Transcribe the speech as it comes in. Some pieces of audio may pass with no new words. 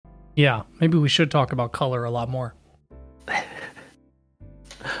Yeah, maybe we should talk about color a lot more.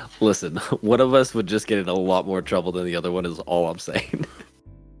 Listen, one of us would just get in a lot more trouble than the other one is all I'm saying.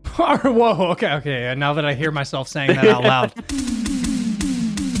 Whoa, okay. Now that I hear myself saying that out loud.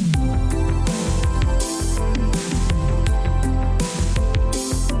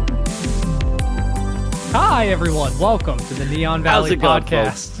 Hi, everyone. Welcome to the Neon Valley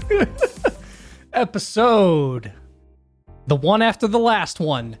Podcast. Episode. The one after the last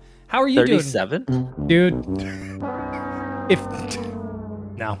one. How are you 37? doing? Dude.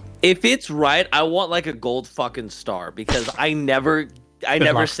 If it's right, I want like a gold fucking star because I never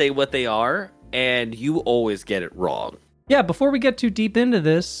say what they are and you always get it wrong. Yeah, before we get too deep into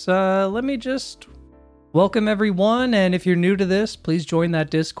this, let me just welcome everyone. And if you're new to this, please join that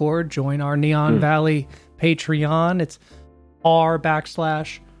Discord. Join our Neon Valley Patreon. It's r/Neon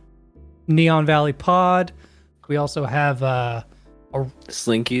Valley Pod. We also have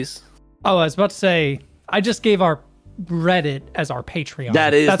Slinkies. Oh, I was about to say, I just gave our Reddit as our Patreon.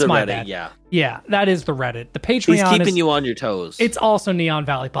 That's my Reddit. bad. Yeah. Yeah, that is the Reddit. The Patreon He's keeping you on your toes. It's also Neon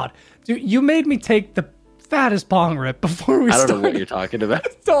Valley Pod. Dude, you made me take the fattest bong rip before we started. I don't know what you're talking about.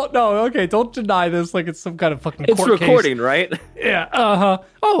 Don't deny this like it's some kind of fucking It's court recording, case. Right? Yeah, uh-huh.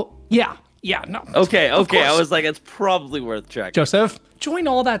 Oh, yeah, no. Okay. I was like, it's probably worth checking. Joseph, join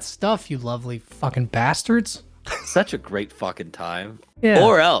all that stuff, you lovely fucking bastards. Such a great fucking time. Yeah.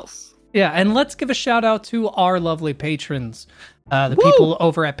 Or else. Yeah, and let's give a shout out to our lovely patrons, the people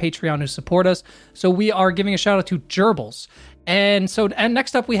over at Patreon who support us. So we are giving a shout out to Gerbils. And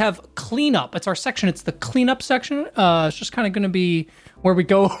next up we have Cleanup. It's our section. It's the Cleanup section. It's just kind of going to be where we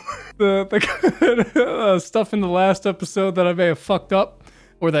go the stuff in the last episode that I may have fucked up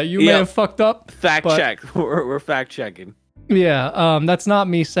or that you may have fucked up. Fact check. We're fact checking. Yeah, that's not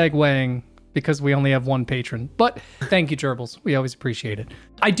me segueing because we only have one patron. But thank you, Gerbils. We always appreciate it.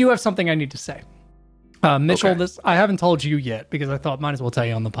 I do have something I need to say. Mitchell, Okay. this I haven't told you yet because I thought might as well tell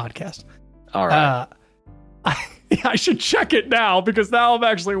you on the podcast. All right. I should check it now because now I'm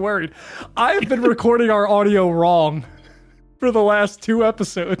actually worried. I've been recording our audio wrong for the last 2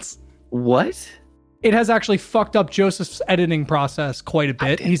 episodes. What? It has actually fucked up Joseph's editing process quite a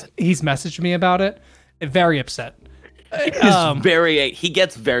bit. He's messaged me about it. Very upset. He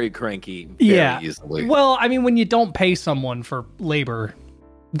gets very cranky very easily. Well, I mean, when you don't pay someone for labor,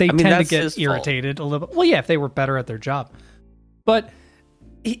 they tend to get irritated a little bit. Well, yeah, if they were better at their job. But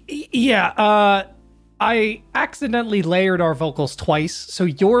I accidentally layered our vocals twice, so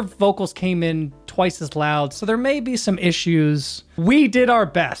your vocals came in twice as loud. So there may be some issues. We did our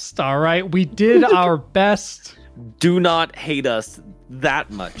best, all right? We did our best. Do not hate us that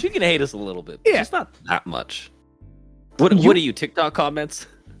much. You can hate us a little bit, but just not that much. What are you, TikTok comments?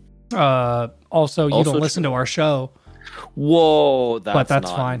 Also, you don't listen to our show. Whoa, that's not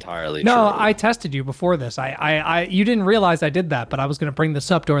fine. Entirely no, true. I tested you before this. You didn't realize I did that, but I was going to bring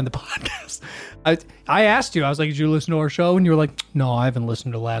this up during the podcast. I asked you. I was like, "Did you listen to our show?" And you were like, "No, I haven't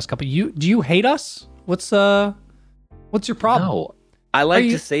listened to the last couple." Do you hate us? What's your problem? No, I like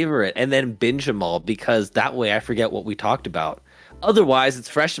to savor it and then binge them all because that way I forget what we talked about. Otherwise, it's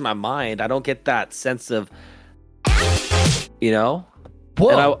fresh in my mind. I don't get that sense of, Whoa.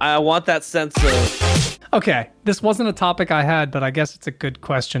 And I want that sense of. Okay, this wasn't a topic I had, but I guess it's a good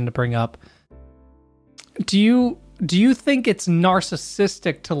question to bring up. Do you think it's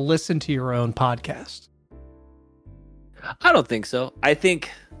narcissistic to listen to your own podcast? I don't think so. I think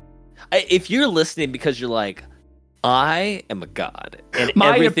if you're listening because you're like, I am a god, and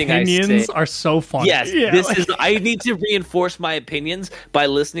my everything opinions I say are so funny. Yes, I need to reinforce my opinions by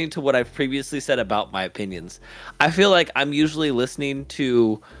listening to what I've previously said about my opinions. I feel like I'm usually listening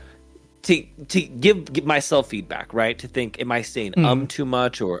to give myself feedback, right? To think, am I saying too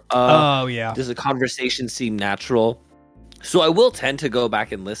much or does the conversation seem natural? So I will tend to go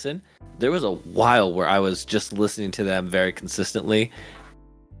back and listen. There was a while where I was just listening to them very consistently.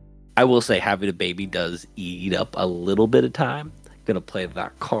 I will say having a baby does eat up a little bit of time. Gonna play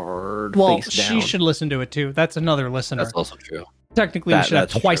that card face down. She should listen to it too. That's another listener. That's also true. Technically, you should have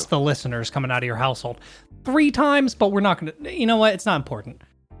twice the listeners coming out of your household. 3 times, but we're not going to... You know what? It's not important.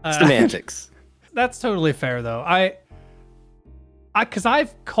 Semantics. That's totally fair, though. Because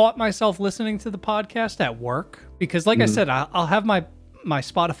I've caught myself listening to the podcast at work. Because, like I said, I'll have my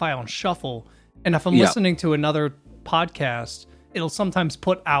Spotify on shuffle. And if I'm listening to another podcast, it'll sometimes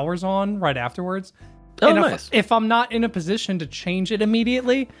put hours on right afterwards. Oh, and nice. If I'm not in a position to change it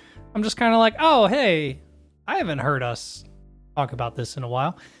immediately, I'm just kind of like, oh, hey, I haven't heard us talk about this in a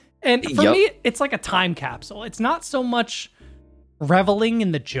while. And for me, it's like a time capsule. It's not so much reveling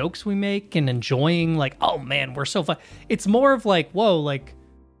in the jokes we make and enjoying like, oh man, we're so fun. It's more of like, whoa, like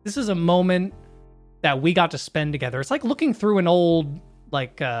this is a moment that we got to spend together. It's like looking through an old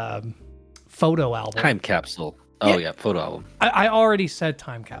photo album. Time capsule. Oh yeah, photo album. I already said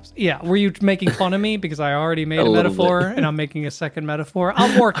time capsule. Yeah, were you making fun of me because I already made a metaphor and I'm making a second metaphor?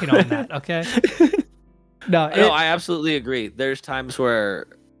 I'm working on that, okay? No, I absolutely agree. There's times where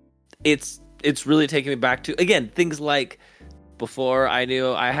it's really taking me back to, again, things like before I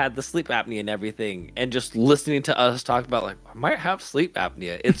knew I had the sleep apnea and everything, and just listening to us talk about like, I might have sleep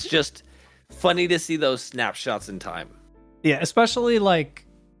apnea. It's just funny to see those snapshots in time. Yeah, especially like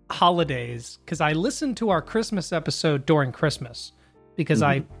holidays, because I listened to our Christmas episode during Christmas because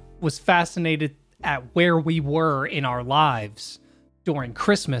I was fascinated at where we were in our lives during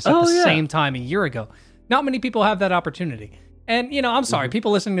Christmas at the same time a year ago. Not many people have that opportunity. And, you know, I'm sorry,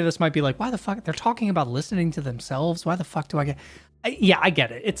 people listening to this might be like, why the fuck? They're talking about listening to themselves. Why the fuck do I get... I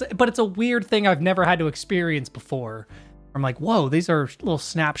get it. But it's a weird thing I've never had to experience before. I'm like, whoa, these are little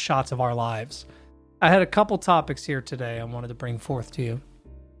snapshots of our lives. I had a couple topics here today I wanted to bring forth to you.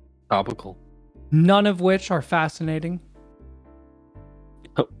 Topical. None of which are fascinating.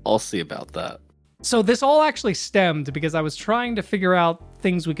 I'll see about that. So this all actually stemmed because I was trying to figure out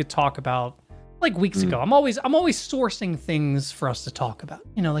things we could talk about like weeks ago. I'm always sourcing things for us to talk about.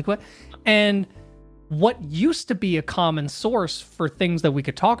 You know, like what? And what used to be a common source for things that we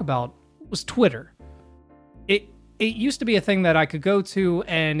could talk about was Twitter. It used to be a thing that I could go to,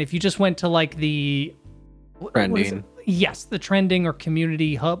 and if you just went to like the trending. Yes, the trending or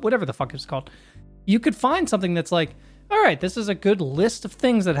community hub, whatever the fuck it's called, you could find something that's like, all right, this is a good list of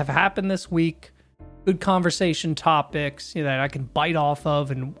things that have happened this week, good conversation topics, you know, that I can bite off of,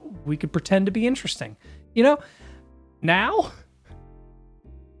 and we could pretend to be interesting. You know, now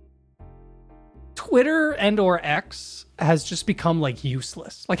Twitter and or X has just become like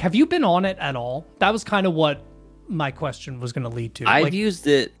useless. Like, have you been on it at all? That was kind of what my question was going to lead to. I've used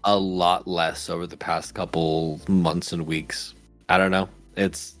it a lot less over the past couple months and weeks. I don't know.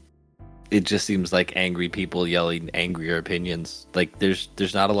 It just seems like angry people yelling angrier opinions. Like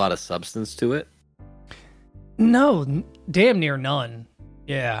there's not a lot of substance to it. No, damn near none.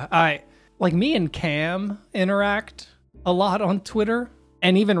 Yeah, me and Cam interact a lot on Twitter.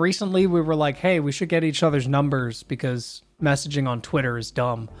 And even recently we were like, hey, we should get each other's numbers because messaging on Twitter is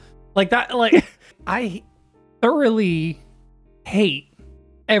dumb. Like that, like I thoroughly hate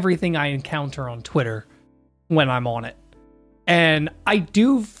everything I encounter on Twitter when I'm on it. And I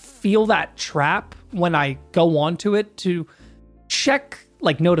do feel that trap when I go onto it to check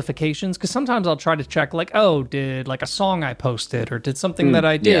like notifications, because sometimes I'll try to check like, oh, did like a song I posted or did something that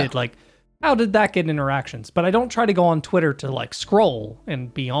I did, like how did that get interactions? But I don't try to go on Twitter to like scroll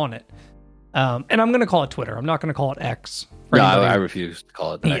and be on it. And I'm going to call it Twitter. I'm not going to call it X. No, I refuse to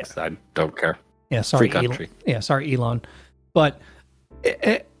call it X. I don't care. Yeah, sorry, Free country. Sorry, Elon. But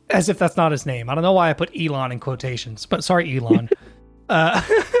as if that's not his name. I don't know why I put Elon in quotations, but sorry, Elon.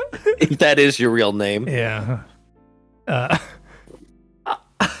 If that is your real name. Yeah.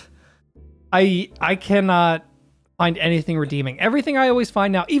 I cannot find anything redeeming. Everything I always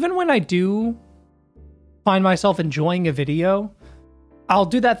find now, even when I do find myself enjoying a video, I'll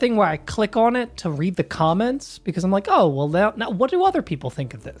do that thing where I click on it to read the comments because I'm like, oh, well, now what do other people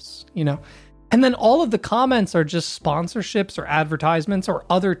think of this? You know? And then all of the comments are just sponsorships or advertisements or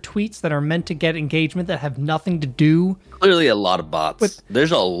other tweets that are meant to get engagement that have nothing to do. Clearly a lot of bots.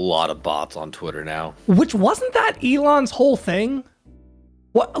 There's a lot of bots on Twitter now. Which wasn't that Elon's whole thing?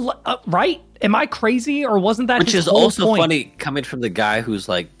 What, right? Am I crazy, or wasn't that Which his is whole also point? funny coming from the guy who's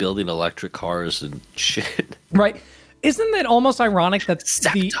like building electric cars and shit. Right. Isn't it almost ironic that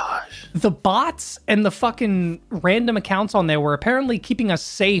Sabotage. the bots and the fucking random accounts on there were apparently keeping us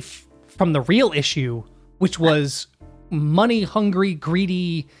safe from the real issue, which was money-hungry,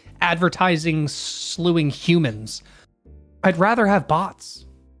 greedy advertising slewing humans? I'd rather have bots.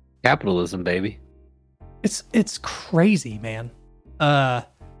 Capitalism, baby. It's crazy, man.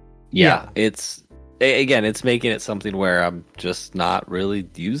 Yeah, it's making it something where I'm just not really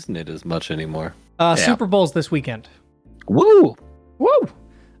using it as much anymore. Super Bowl's this weekend. Woo! Woo!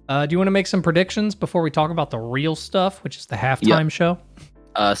 Do you want to make some predictions before we talk about the real stuff, which is the halftime show?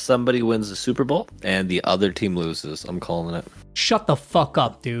 Somebody wins the Super Bowl and the other team loses. I'm calling it. Shut the fuck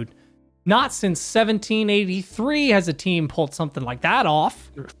up, dude. Not since 1783 has a team pulled something like that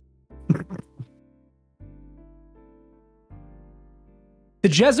off. The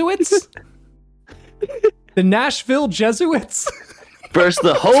Jesuits? The Nashville Jesuits? Versus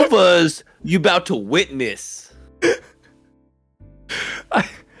the Hovas, you about to witness.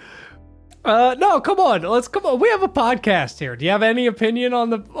 No, come on. Come on. We have a podcast here. Do you have any opinion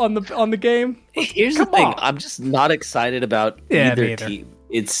on the game? Here's the thing. I'm just not excited about either team.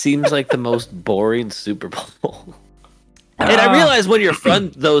 It seems like the most boring Super Bowl. And I realize when you're from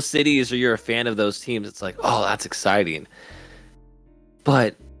those cities or you're a fan of those teams, it's like, oh, that's exciting.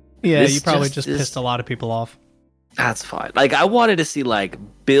 But yeah, you probably just pissed a lot of people off. That's fine. Like, I wanted to see like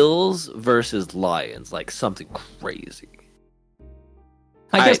Bills versus Lions, like something crazy.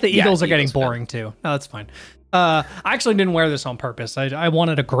 I guess the Eagles are getting boring too. No, that's fine. I actually didn't wear this on purpose. I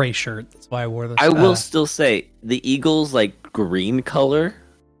wanted a gray shirt. That's why I wore this. I will still say the Eagles like green color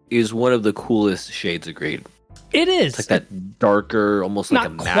is one of the coolest shades of green. It is. It's like that darker, almost like a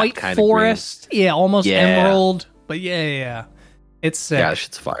matte quite kind forest. of green. Yeah, almost emerald. But yeah. It's sick. Yeah,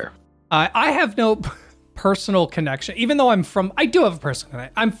 shit's fire. I have no personal connection, even though I do have a personal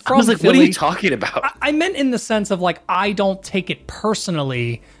connection. I'm from I was like, Philly. what are you talking about? I meant in the sense of like, I don't take it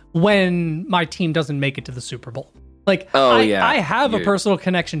personally when my team doesn't make it to the Super Bowl. Like, I have a personal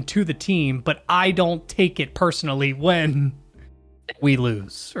connection to the team, but I don't take it personally when we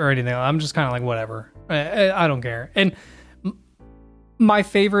lose or anything. I'm just kind of like, whatever. I don't care. And my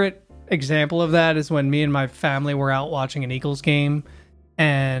favorite example of that is when me and my family were out watching an Eagles game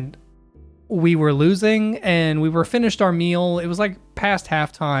and we were losing and we were finished our meal. It was like past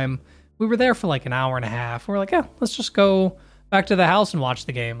halftime. We were there for like an hour and a half. We're like, yeah, let's just go back to the house and watch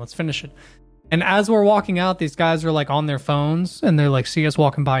the game. Let's finish it. And as we're walking out, these guys are like on their phones and they're like, see us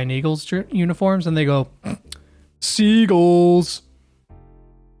walking by in Eagles uniforms and they go, Seagulls.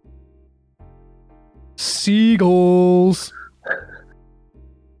 Seagulls.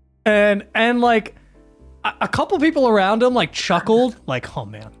 And like a couple people around him like chuckled like, oh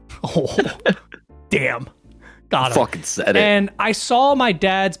man, oh damn, got him. Fucking said it. And I saw my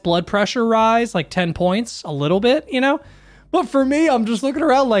dad's blood pressure rise like 10 points, a little bit, you know. But for me, I'm just looking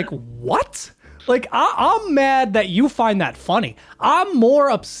around like, what? Like I'm mad that you find that funny. I'm more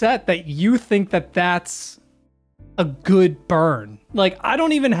upset that you think that that's a good burn. Like I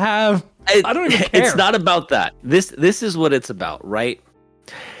don't even care. It's not about that. This is what it's about, right?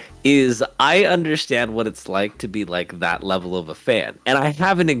 Is I understand what it's like to be like that level of a fan. And I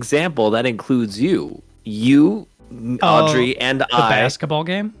have an example that includes you. You, Audrey, and I basketball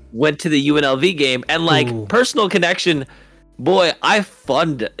game went to the UNLV game and like personal connection. Boy, I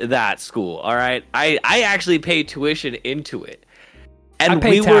fund that school. All right. I actually paid tuition into it. And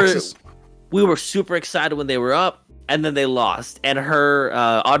we were super excited when they were up. And then they lost, and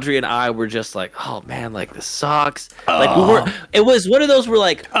Audrey and I were just like, "Oh man, like this sucks." Like we were. It was one of those where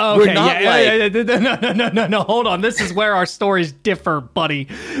like we're not no. Hold on, this is where our stories differ, buddy,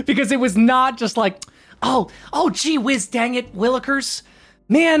 because it was not just like, oh, gee whiz, dang it, Willikers,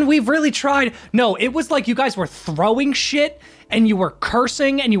 man, we've really tried. No, it was like you guys were throwing shit, and you were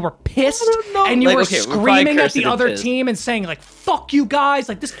cursing, and you were pissed, and you were screaming at the other team and saying like, "Fuck you guys,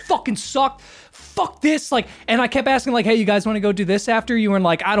 like this fucking sucked." Fuck this, like, and I kept asking, like, hey, you guys want to go do this after? You were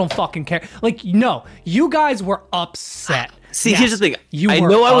like, I don't fucking care. Like, no, you guys were upset. See, here's the thing. I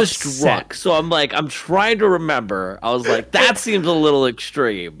know I was drunk, so I'm trying to remember. I was like, that seems a little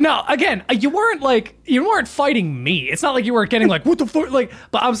extreme. No, again, you weren't fighting me. It's not like you were getting like, what the fuck? Like,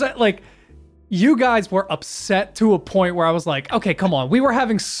 but I was like, you guys were upset to a point where I was like, okay, come on. We were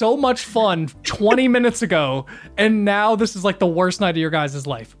having so much fun 20 minutes ago, and now this is like the worst night of your guys'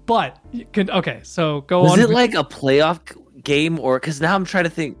 life. But, okay, so go on. Was it like a playoff game? Or, because now I'm trying to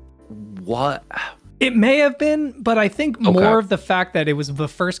think, what? It may have been, but I think more of the fact that it was the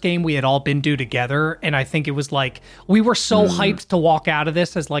first game we had all been to together, and I think it was like, we were so hyped to walk out of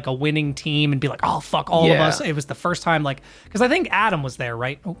this as like a winning team and be like, oh, fuck all of us. It was the first time, like, because I think Adam was there,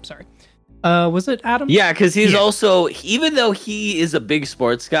 right? Oh, sorry. Was it Adam? Yeah, because he's also, even though he is a big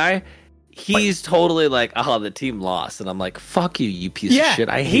sports guy, he's totally like, oh, the team lost. And I'm like, fuck you, you piece of shit.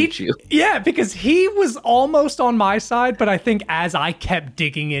 I hate you. Yeah, because he was almost on my side, but I think as I kept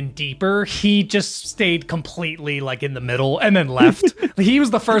digging in deeper, he just stayed completely like in the middle and then left. He was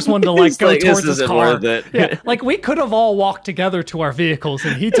the first one to like go like, towards his car. Yeah, like we could have all walked together to our vehicles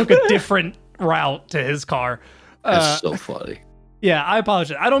and he took a different route to his car. That's so funny. Yeah, I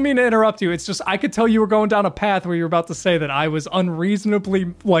apologize. I don't mean to interrupt you. It's just I could tell you were going down a path where you were about to say that I was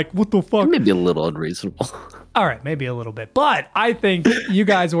unreasonably like, what the fuck? Maybe a little unreasonable. All right, maybe a little bit. But I think you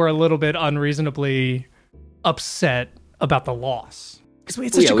guys were a little bit unreasonably upset about the loss. Because we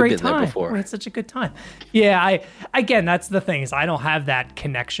had such a great time. We had such a good time. Yeah, again, that's the thing is I don't have that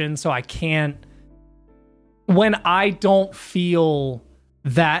connection, so I can't. When I don't feel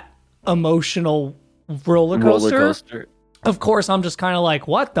that emotional roller coaster. Of course, I'm just kind of like,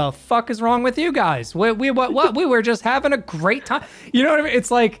 what the fuck is wrong with you guys? We were just having a great time. You know what I mean?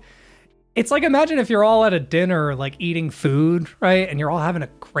 It's like imagine if you're all at a dinner, like eating food, right? And you're all having a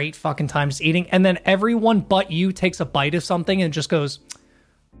great fucking time just eating. And then everyone but you takes a bite of something and just goes,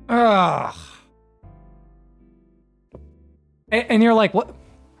 Ugh. And you're like,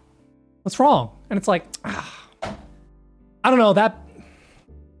 what's wrong? And it's like, I don't know, that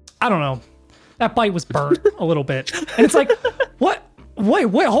bite was burnt a little bit. And it's like, what?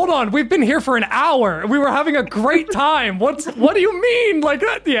 Wait, hold on. We've been here for an hour. We were having a great time. What do you mean? Like,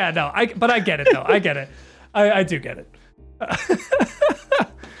 yeah, no, but I get it though. I get it. I do get it. But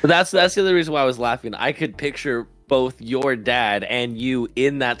that's the other reason why I was laughing. I could picture both your dad and you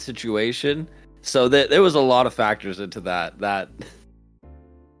in that situation. So there was a lot of factors into that.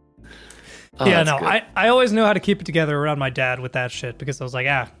 Oh, yeah, no, good. I always knew how to keep it together around my dad with that shit because I was like,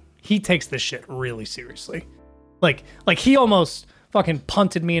 he takes this shit really seriously. Like he almost fucking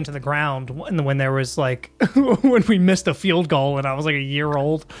punted me into the ground when there was like when we missed a field goal and I was like a year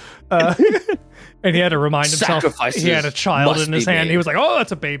old, and he had to remind himself he had a child in his hand. He was like, "Oh,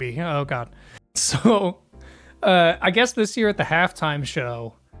 that's a baby." Oh god. So, I guess this year at the halftime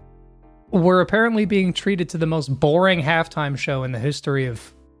show, we're apparently being treated to the most boring halftime show in the history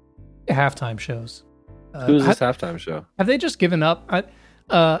of halftime shows. Who's this halftime show? Have they just given up?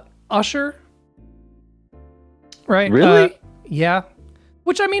 Usher, right? Really? Yeah.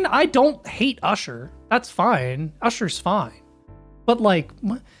 Which, I mean, I don't hate Usher. That's fine. Usher's fine. But like,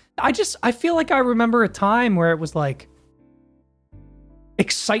 I feel like I remember a time where it was like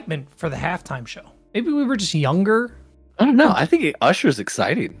excitement for the halftime show. Maybe we were just younger. I don't know. I think Usher's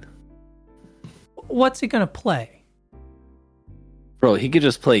exciting. What's he gonna play? Bro, he could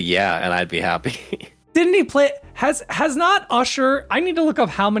just play Yeah, and I'd be happy. Didn't he play? Has not Usher? I need to look up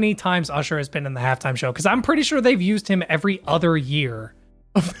how many times Usher has been in the halftime show because I'm pretty sure they've used him every other year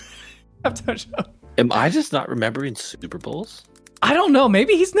of the halftime show. Am I just not remembering Super Bowls? I don't know.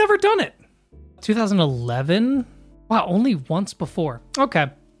 Maybe he's never done it. 2011? Wow, only once before. Okay.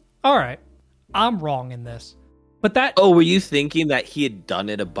 All right. I'm wrong in this. But that... Oh, were you thinking that he had done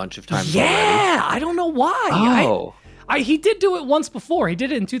it a bunch of times already? Yeah, I don't know why. Oh. He did do it once before. He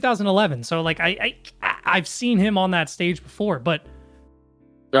did it in 2011. So, like, I've seen him on that stage before, but...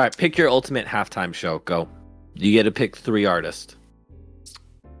 All right, pick your ultimate halftime show. Go. You get to pick 3 artists.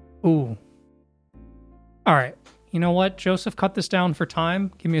 Ooh. All right. You know what? Joseph, cut this down for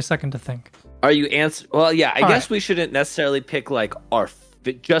time. Give me a second to think. Are you answer? Well, yeah, I guess right. we shouldn't necessarily pick, like,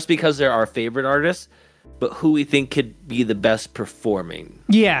 just because they're our favorite artists, but who we think could be the best performing.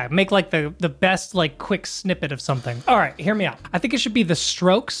 Yeah, make like the best like quick snippet of something. All right, hear me out. I think it should be The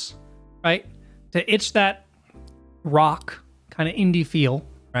Strokes, right? To itch that rock kind of indie feel,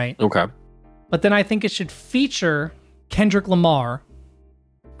 right? Okay. But then I think it should feature Kendrick Lamar.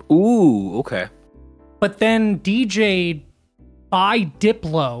 Ooh, okay. But then DJ'd by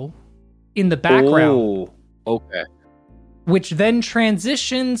Diplo in the background. Ooh, okay. Which then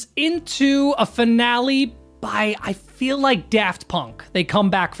transitions into a finale by, I feel like, Daft Punk. They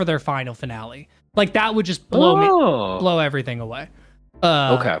come back for their final finale. Like, that would just blow everything away.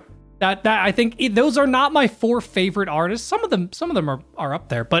 Okay. That I think those are not my 4 favorite artists. Some of them are up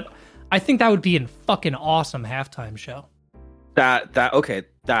there, but I think that would be a fucking awesome halftime show. Okay,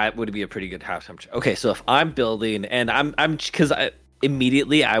 that would be a pretty good halftime show. Okay, so if I'm building, and I'm because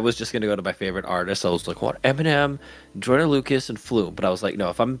immediately I was just gonna go to my favorite artists. I was like, what? Eminem, Jordan Lucas, and Flume. But I was like, no,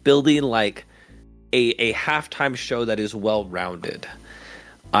 if I'm building like a halftime show that is well rounded,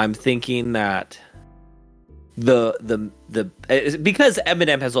 I'm thinking that the because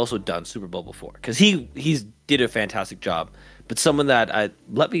Eminem has also done Super Bowl before, because he's did a fantastic job. But someone that I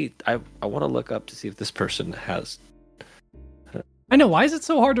want to look up to see if this person has. I know. Why is it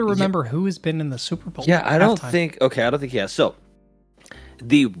so hard to remember who has been in the Super Bowl? Yeah, I don't think he has. So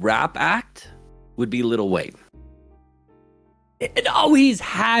the rap act would be Lil Wayne. He's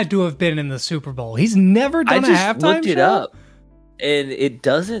had to have been in the Super Bowl. He's never done a halftime show. I just looked it up, and it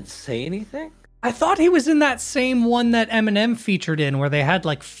doesn't say anything. I thought he was in that same one that Eminem featured in, where they had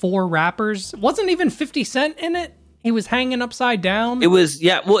like 4 rappers. Wasn't even 50 Cent in it? He was hanging upside down. It was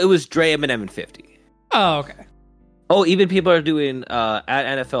Dre, Eminem, and 50. Oh, okay. Oh, even people are doing at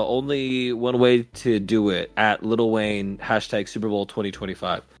NFL only one way to do it at Lil Wayne # Super Bowl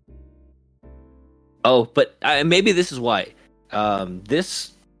 2025. Oh, but maybe this is why.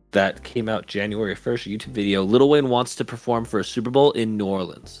 This that came out January 1st, YouTube video. Lil Wayne wants to perform for a Super Bowl in New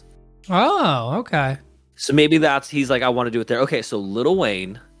Orleans. Oh, okay. So maybe he's like, I want to do it there. Okay, so Lil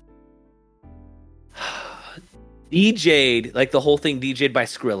Wayne DJ'd, like the whole thing DJ'd by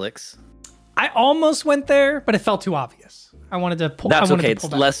Skrillex. I almost went there, but it felt too obvious. I wanted to pull. That's okay. It's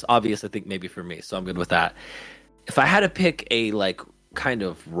less obvious, I think, maybe for me, so I'm good with that. If I had to pick a like kind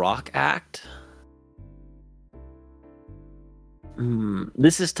of rock act,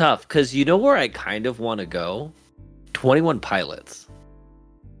 this is tough because you know where I kind of want to go. 21 Pilots.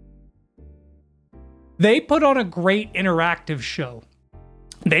 They put on a great interactive show.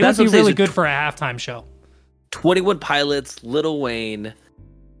 They That's would what be I'm saying, really so good for a halftime show. 21 Pilots, Lil Wayne,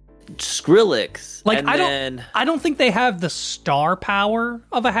 Skrillex, Like, and then I don't think they have the star power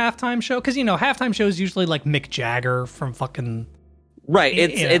of a halftime show, because halftime shows usually like Mick Jagger from fucking right. Yeah.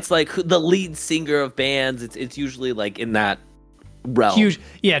 It's like the lead singer of bands. It's usually like in that realm. huge.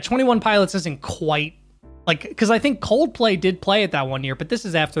 Yeah, 21 Pilots isn't quite like, because I think Coldplay did play it that one year, but this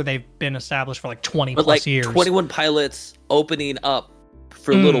is after they've been established for like 20 But plus like years. 21 Pilots opening up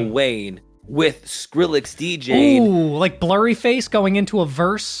for Lil Wayne with Skrillex DJ. Ooh, like Blurry Face going into a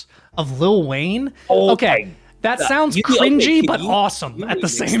verse of Lil Wayne. Oh Okay, my that God. sounds Okay, cringy, can but you- awesome can you at the remix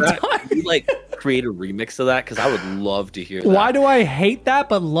same that? time. Can you like create a remix of that? Because I would love to hear that. Why do I hate that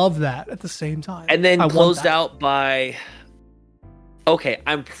but love that at the same time? And then I want closed that. out by. Okay,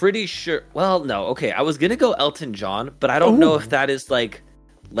 I'm pretty sure. Well, no. Okay, I was gonna go Elton John, but I don't know Ooh. if that is like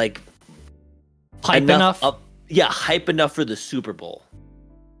Hype enough. hype enough for the Super Bowl.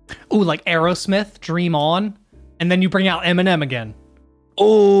 Ooh, like Aerosmith, Dream On, and then you bring out Eminem again.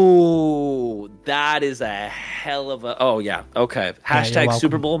 Oh, that is a hell of a. Oh yeah. Okay. Hashtag welcome.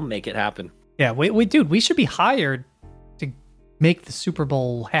 Super Bowl. Make it happen. Yeah, dude, we should be hired to make the Super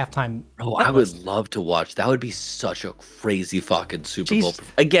Bowl halftime. Oh, I would love to watch. That would be such a crazy fucking Super Bowl. Jesus.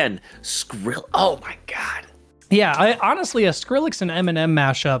 Again, Skrill. Oh my god. Yeah, honestly, a Skrillex and Eminem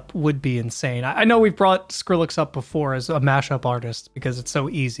mashup would be insane. I know we've brought Skrillex up before as a mashup artist because it's so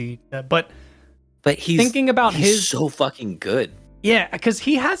easy, but He's thinking about he's his so fucking good. yeah, because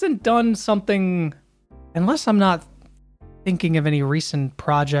he hasn't done something, unless I'm not thinking of any recent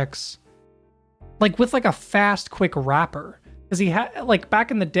projects, like with like a fast, quick rapper. Because he had like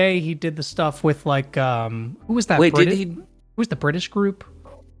back in the day, he did the stuff with like who was that? Wait, British, did he? who was the British group?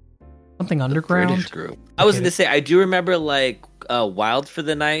 Something underground. British group. I was Okay. gonna say I do remember like Wild for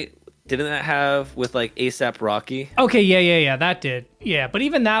the Night. Didn't that have with like ASAP Rocky? Okay, yeah, that did. Yeah, but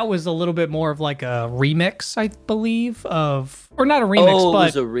even that was a little bit more of like a remix, I believe, or not a remix, Oh, it but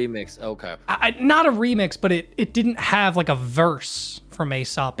was a remix. Okay. not a remix, but it didn't have like a verse from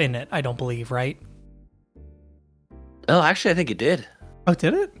Aesop in it, I don't believe, right? Oh, actually, I think it did. Oh,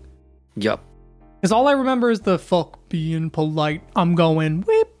 did it? Yup. Because all I remember is the fuck being polite. I'm going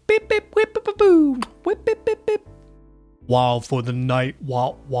whip, bip, bip, whip, bip, boo, whip, bip, bip, bip. Wild for the night,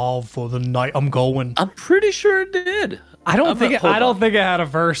 wild for the night. I'm going. I'm pretty sure it did. I don't I'm think not- hold I don't on. think it had a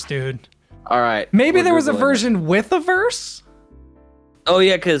verse, dude. All right. Maybe we're there was a Googling it. version with a verse. Oh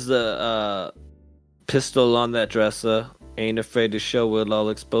yeah, because the pistol on that dresser ain't afraid to show it. I'll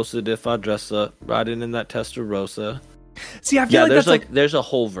expose it if I dress her. Riding in that Testarossa. See, I feel Yeah, like there's that's like there's a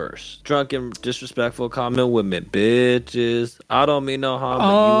whole verse. Drunk and disrespectful comment women, bitches. I don't mean no harm, but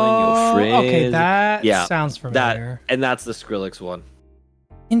you and your friends. Okay, that Yeah, sounds familiar. and that's the Skrillex one.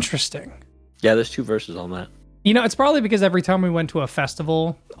 Interesting. Yeah, there's two verses on that. It's probably because every time we went to a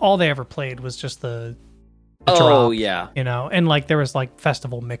festival, all they ever played was just the Oh drop, yeah. and like there was like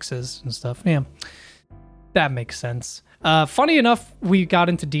festival mixes and stuff. Yeah, that makes sense. Funny enough, we got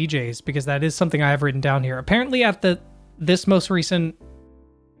into DJs because that is something I have written down here. Apparently, at this most recent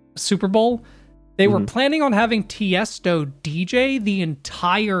Super Bowl, they were planning on having Tiesto DJ the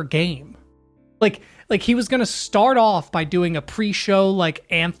entire game. Like he was gonna start off by doing a pre-show like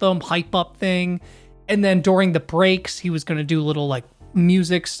anthem hype up thing, and then during the breaks he was gonna do little like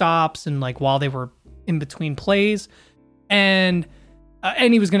music stops and like while they were in between plays, and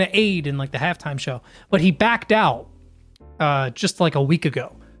he was gonna aid in like the halftime show, but he backed out just like a week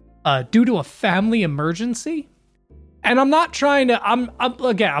ago due to a family emergency. And I'm not trying to. I'm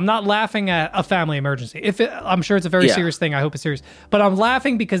not laughing at a family emergency. I'm sure it's a very Yeah. serious thing. I hope it's serious. But I'm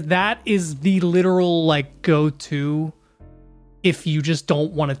laughing because that is the literal like go-to if you just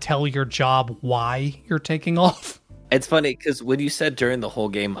don't want to tell your job why you're taking off. It's funny because when you said during the whole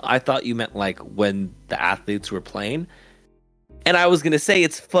game, I thought you meant like when the athletes were playing. And I was going to say,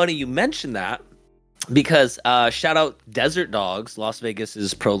 it's funny you mentioned that because shout out Desert Dogs, Las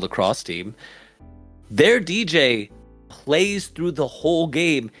Vegas's pro lacrosse team. Their DJ plays through the whole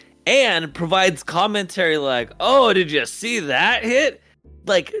game and provides commentary like, oh, did you see that hit?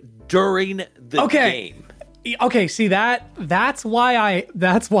 Like during the game. Okay, see that's why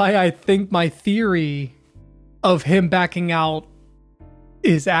I think my theory of him backing out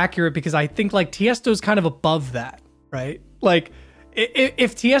is accurate, because I think like Tiesto's kind of above that, right? Like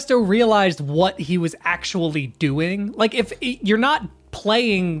if Tiesto realized what he was actually doing, like if you're not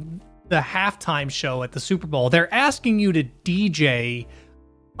playing the halftime show at the Super Bowl, they're asking you to DJ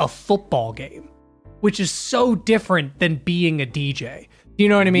a football game, which is so different than being a DJ. Do you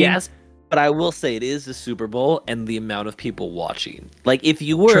know what I mean? Yes, But I will say it is the Super Bowl and the amount of people watching. Like, if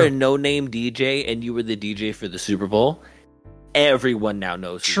you were True. a no-name DJ and you were the DJ for the Super Bowl, everyone now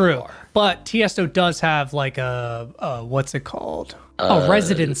knows who you True. are. But Tiesto does have like a what's it called? A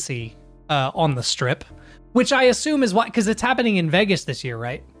residency on the Strip, which I assume is why, because it's happening in Vegas this year,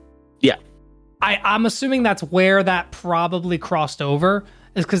 right? Yeah. I'm assuming that's where that probably crossed over,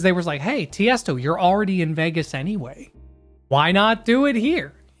 is because they was like, hey, Tiesto, you're already in Vegas anyway. Why not do it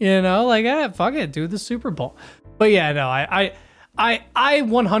here? You know, like, fuck it, do the Super Bowl. But yeah, no, I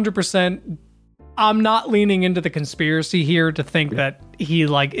 100%, I'm not leaning into the conspiracy here to think that he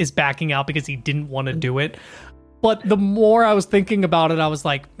like is backing out because he didn't want to do it. But the more I was thinking about it, I was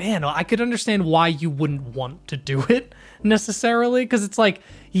like, man, I could understand why you wouldn't want to do it necessarily. Because it's like,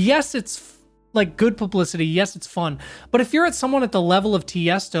 yes, it's like good publicity. Yes, it's fun. But if you're at someone at the level of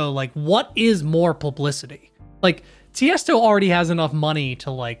Tiesto, like, what is more publicity? Like, Tiesto already has enough money to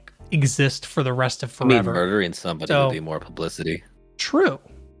like exist for the rest of forever. I mean, murdering somebody would be more publicity. True.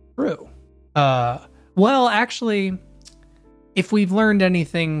 Well, actually, if we've learned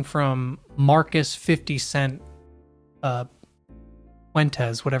anything from Marcus 50 Cent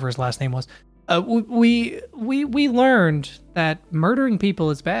Fuentes, whatever his last name was, we learned that murdering people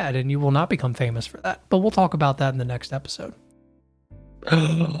is bad, and you will not become famous for that. But we'll talk about that in the next episode.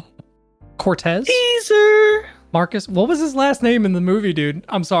 Cortez? Teaser! Marcus? What was his last name in the movie, dude?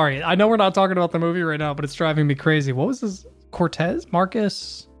 I'm sorry. I know we're not talking about the movie right now, but it's driving me crazy. What was his... Cortez?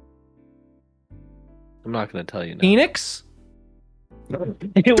 Marcus? I'm not going to tell you now. Phoenix?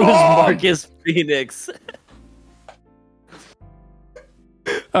 It was Marcus Phoenix.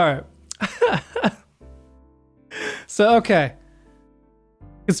 All right. So, okay.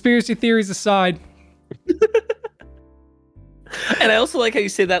 Conspiracy theories aside. And I also like how you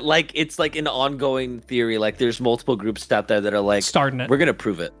say that like it's like an ongoing theory. Like there's multiple groups out there that are like, starting it. We're going to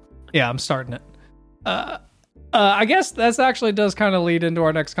prove it. Yeah, I'm starting it. I guess that actually does kind of lead into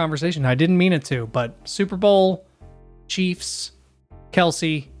our next conversation. I didn't mean it to, but Super Bowl, Chiefs,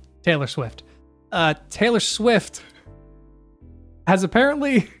 Kelsey, Taylor Swift. Taylor Swift has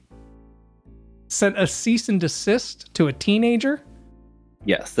apparently sent a cease and desist to a teenager.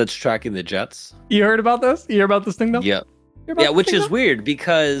 Yes, that's tracking the Jets. You heard about this? You hear about this thing though? Yeah. Yeah, which is weird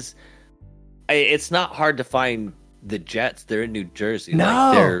because it's not hard to find the Jets. They're in New Jersey. No.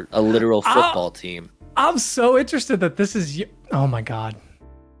 Like, they're a literal football team. I'm so interested that this is... Oh my God.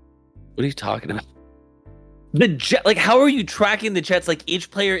 What are you talking about? The Jet, like, how are you tracking the Jets? Like, each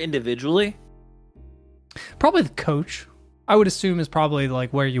player individually? Probably the coach, I would assume, is probably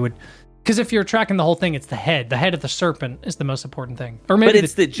like where you would... Because if you're tracking the whole thing, it's the head. The head of the serpent is the most important thing. Or maybe but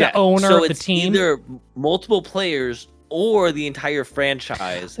it's the owner so of the team. Either multiple players or the entire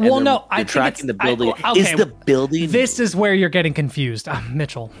franchise. Well, no, I think tracking the building. okay, is the building? This is where you're getting confused,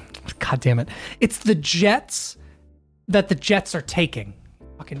 Mitchell. God damn it! It's the Jets that the Jets are taking.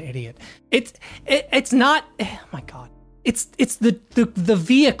 Fucking idiot! It's not. Oh my God! It's the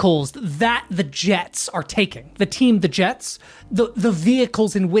vehicles that the Jets are taking. The team, the Jets, the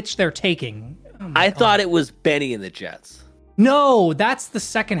vehicles in which they're taking. Oh I thought it was Benny and the Jets. No, that's the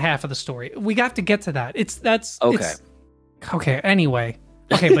second half of the story. We have to get to that. Okay. Okay. Anyway.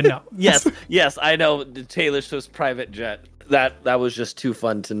 Okay, but no. yes, I know the Taylor Swift's private jet. That was just too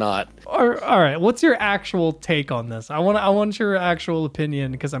fun to not. All right. What's your actual take on this? I want your actual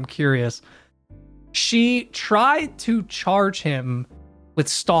opinion because I'm curious. She tried to charge him with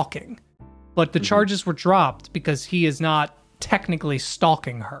stalking, but the charges were dropped because he is not technically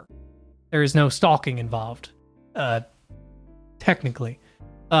stalking her. There is no stalking involved, technically.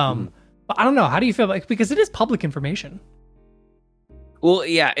 But I don't know. How do you feel about it? Because it is public information. Well,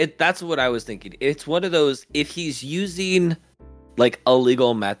 yeah, that's what I was thinking. It's one of those, if he's using like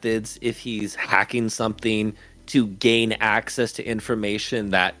illegal methods, if he's hacking something to gain access to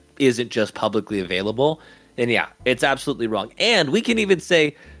information that isn't just publicly available, then yeah, it's absolutely wrong. And we can even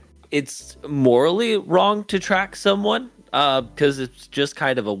say it's morally wrong to track someone because it's just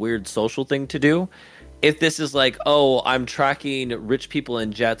kind of a weird social thing to do. If this is like, oh, I'm tracking rich people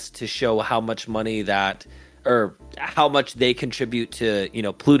in jets to show how much money that, or how much they contribute to,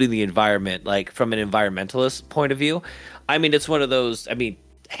 polluting the environment, like from an environmentalist point of view. I mean, it's one of those,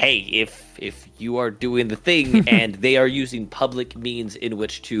 hey, if you are doing the thing and they are using public means in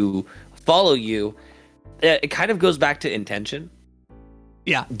which to follow you, it kind of goes back to intention.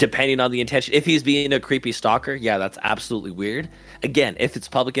 Yeah. Depending on the intention. If he's being a creepy stalker, yeah, that's absolutely weird. Again, if it's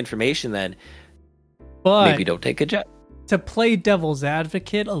public information, then maybe don't take a jet. To play devil's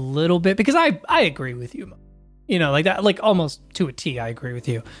advocate a little bit, because I agree with you. Like that, like almost to a T, I agree with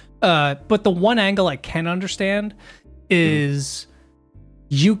you. But the one angle I can understand is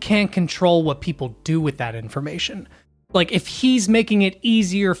you can't control what people do with that information. Like, if he's making it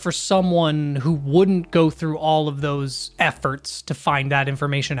easier for someone who wouldn't go through all of those efforts to find that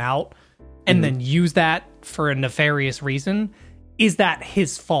information out and then use that for a nefarious reason, is that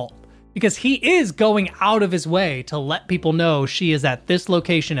his fault? Because he is going out of his way to let people know she is at this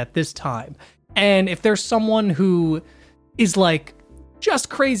location at this time. And if there's someone who is like just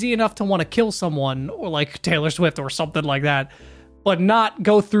crazy enough to want to kill someone, or like Taylor Swift or something like that, but not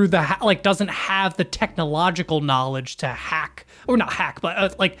go through doesn't have the technological knowledge to hack, or not hack,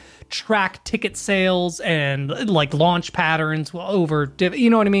 but like track ticket sales and like launch patterns over,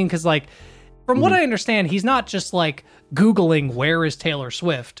 you know what I mean? Because like, from what I understand, he's not just like Googling where is Taylor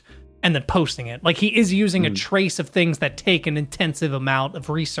Swift and then posting it. Like, he is using a trace of things that take an intensive amount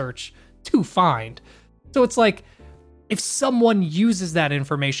of research to find. So it's like, if someone uses that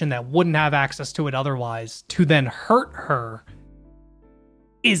information that wouldn't have access to it otherwise to then hurt her,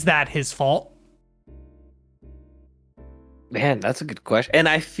 is that his fault? Man, that's a good question. And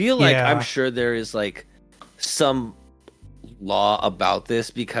I feel like I'm sure there is like some law about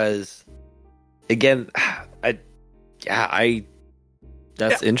this, because again,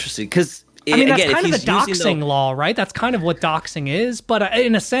 that's interesting, because I mean, that's kind of the doxing law, right? That's kind of what doxing is. But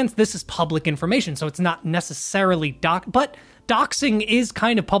in a sense, this is public information, so it's not necessarily but doxing is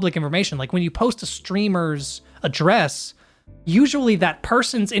kind of public information. Like, when you post a streamer's address, usually that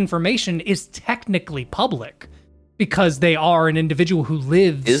person's information is technically public because they are an individual who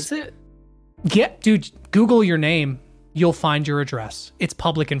lives. Is it? Yeah, dude, Google your name. You'll find your address. It's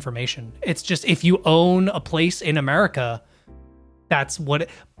public information. It's just, if you own a place in America, that's what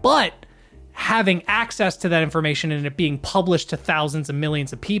but having access to that information and it being published to thousands and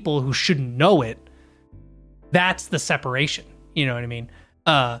millions of people who shouldn't know it, that's the separation. You know what I mean?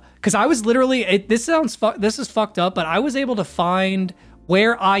 Because I was literally, this is fucked up, but I was able to find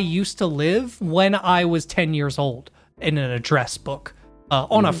where I used to live when I was 10 years old in an address book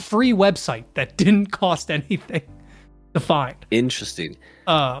on a free website that didn't cost anything to find. Interesting.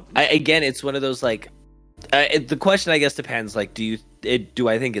 Again, it's one of those like, the question I guess depends. Like, do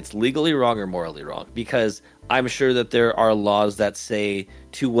I think it's legally wrong or morally wrong? Because I'm sure that there are laws that say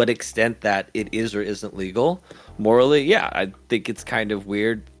to what extent that it is or isn't legal. Morally, yeah, I think it's kind of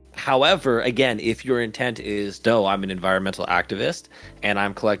weird. However, again, if your intent is, no, I'm an environmental activist and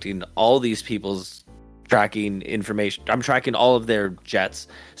I'm collecting all these people's tracking information, I'm tracking all of their jets,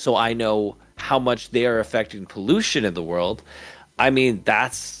 so I know how much they are affecting pollution in the world. I mean,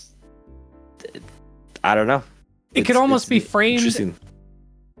 that's, I don't know. It could almost be framed.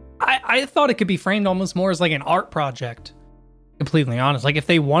 I thought it could be framed almost more as like an art project. Completely honest. Like, if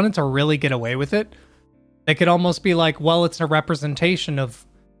they wanted to really get away with it, they could almost be like, well, it's a representation of,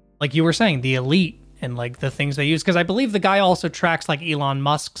 like you were saying, the elite and like the things they use. Because I believe the guy also tracks like Elon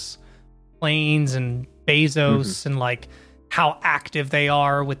Musk's planes and Bezos and like how active they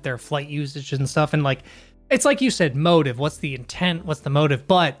are with their flight usage and stuff. And like, it's like you said, motive. What's the intent? What's the motive?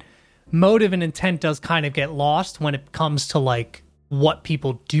 But motive and intent does kind of get lost when it comes to like what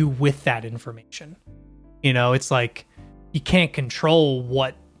people do with that information. You know, it's like, you can't control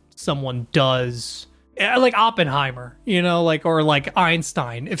what someone does. Like Oppenheimer, you know, like, or like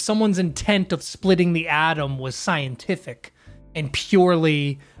Einstein. If someone's intent of splitting the atom was scientific and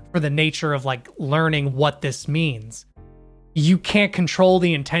purely for the nature of like learning what this means, you can't control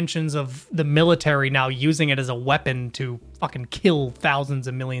the intentions of the military now using it as a weapon to fucking kill thousands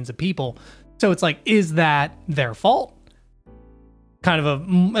of millions of people. So it's like, is that their fault? Kind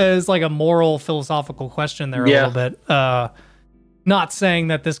of it's like a moral philosophical question there a little bit. Not saying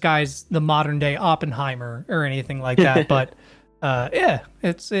that this guy's the modern day Oppenheimer or anything like that, but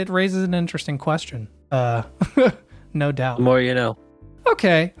it raises an interesting question. No doubt. The more you know.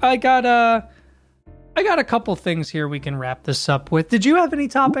 Okay, I got a couple things here we can wrap this up with. Did you have any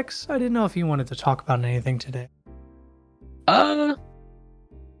topics? I didn't know if you wanted to talk about anything today. No.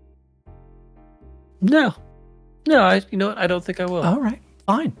 You know what? I don't think I will. All right,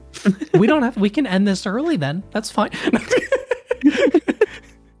 fine. We can end this early then. That's fine.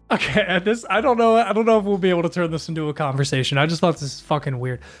 Okay, I don't know if we'll be able to turn this into a conversation. I just thought this is fucking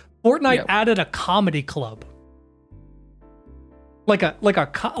weird. Fortnite added a comedy club. Like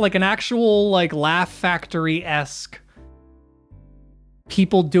an actual like Laugh Factory-esque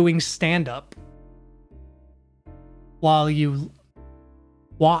people doing stand-up while you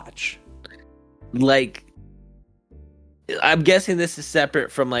watch. Like, I'm guessing this is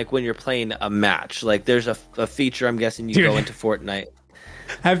separate from like when you're playing a match. Like, there's a feature, I'm guessing you go into Fortnite.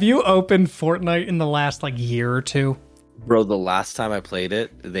 Have you opened Fortnite in the last like year or two? Bro, the last time I played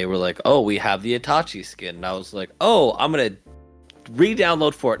it, they were like, oh, we have the Itachi skin. And I was like, oh, I'm going to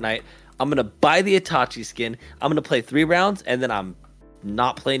re-download Fortnite. I'm gonna buy the Itachi skin. I'm gonna play 3 rounds, and then I'm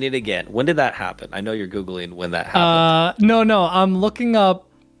not playing it again. When did that happen? I know you're googling when that happened. No, I'm looking up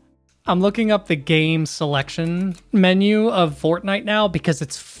the game selection menu of Fortnite now because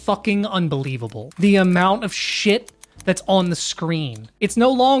it's fucking unbelievable. The amount of shit that's on the screen. It's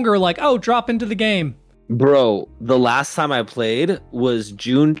no longer like, oh, drop into the game. Bro, the last time I played was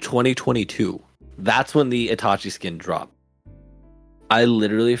June 2022. That's when the Itachi skin dropped. I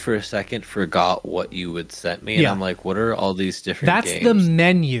literally for a second forgot what you had sent me, and I'm like, what are all these different games? That's the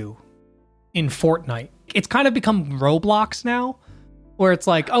menu in Fortnite. It's kind of become Roblox now, where it's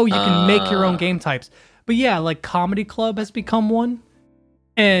like, oh, you can make your own game types. But yeah, like Comedy Club has become one.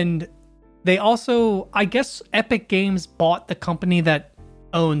 And they also, I guess Epic Games bought the company that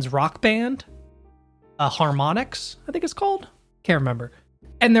owns Rock Band, Harmonix, I think it's called. Can't remember.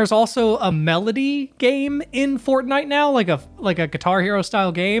 And there's also a melody game in Fortnite now, like a Guitar Hero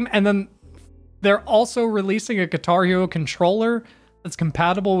style game. And then they're also releasing a Guitar Hero controller that's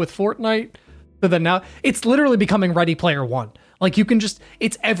compatible with Fortnite. So that now it's literally becoming Ready Player One. Like you can just,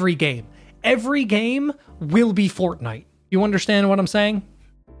 it's every game. Every game will be Fortnite. You understand what I'm saying?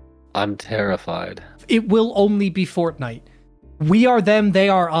 I'm terrified. It will only be Fortnite. We are them, they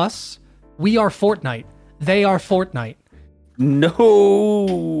are us. We are Fortnite. They are Fortnite.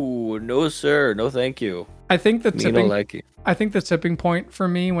 No, sir. No, thank you. I think the tipping point for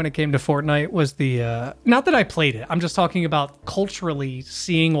me when it came to Fortnite was the not that I played it. I'm just talking about culturally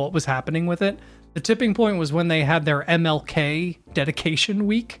seeing what was happening with it. The tipping point was when they had their MLK dedication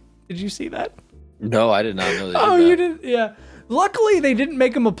week. Did you see that? No, I did not know they did that. You didn't? Yeah. Luckily, they didn't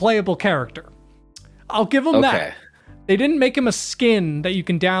make him a playable character. I'll give them that. They didn't make him a skin that you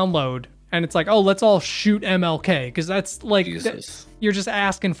can download. And it's like, oh, let's all shoot MLK. Because that's like, you're just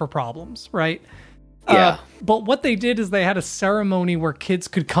asking for problems, right? Yeah. But what they did is they had a ceremony where kids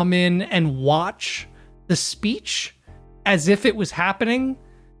could come in and watch the speech as if it was happening,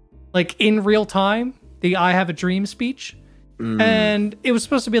 like in real time, the I Have a Dream speech. And it was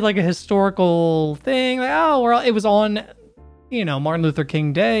supposed to be like a historical thing. Like, oh, it was on, Martin Luther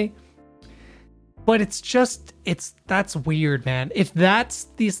King Day. But that's weird, man. If that's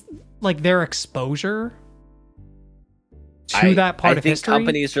their exposure to that part of history. I think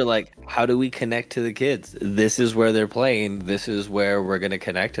companies are like, how do we connect to the kids? This is where they're playing. This is where we're going to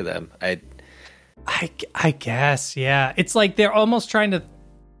connect to them. I guess, yeah. It's like they're almost trying to...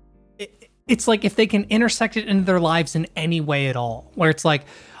 It's like if they can intersect it into their lives in any way at all. Where it's like,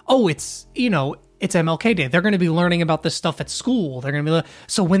 oh, it's MLK Day. They're going to be learning about this stuff at school. They're going to be...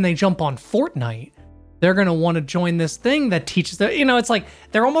 So when they jump on Fortnite, they're going to want to join this thing that teaches them... it's like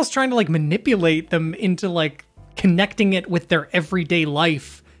they're almost trying to like manipulate them into like connecting it with their everyday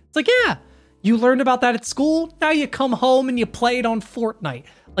life. It's like, yeah, you learned about that at school. Now you come home and you play it on Fortnite.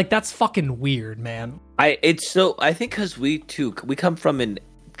 Like, that's fucking weird, man. I think because we come from a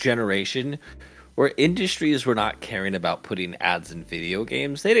generation where industries were not caring about putting ads in video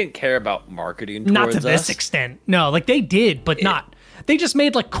games. They didn't care about marketing towards not to this extent. No, like they did, but not. They just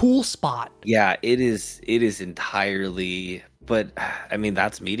made like Cool Spot. Yeah, it is entirely... But I mean,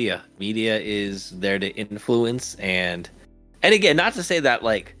 that's media. Media is there to influence, and again, not to say that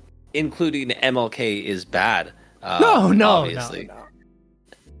like including MLK is bad. No, obviously. No.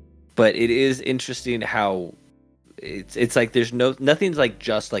 But it is interesting how it's like there's nothing's like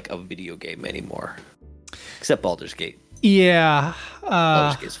just like a video game anymore, except Baldur's Gate. Yeah,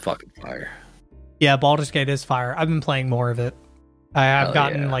 Baldur's Gate's fucking fire. Yeah, Baldur's Gate is fire. I've been playing more of it. I have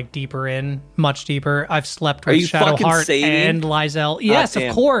gotten like deeper in, much deeper. I've slept with Shadowheart and Lae'zel. Yes,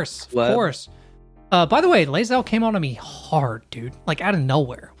 of course. What? Of course. By the way, Lae'zel came on to me hard, dude. Like out of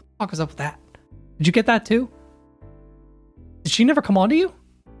nowhere. What the fuck was up with that? Did you get that too? Did she never come on to you?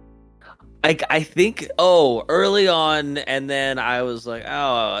 I think early on, and then I was like,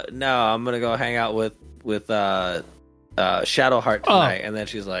 oh no, I'm gonna go hang out with Shadowheart tonight, and then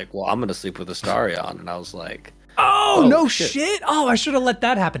she's like, well, I'm gonna sleep with Astarion, and I was like, Oh, no shit. Oh, I should have let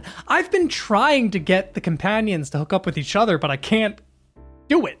that happen. I've been trying to get the companions to hook up with each other, but I can't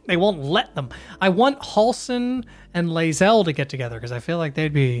do it. They won't let them. I want Halsin and Lae'zel to get together because I feel like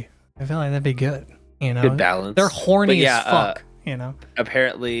that'd be good. Good balance. They're horny as fuck.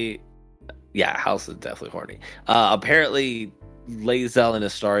 Apparently, yeah, Halsin's definitely horny. Apparently, Lae'zel and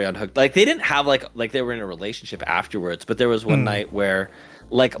Astarion hooked. Like they didn't have like they were in a relationship afterwards, but there was one night where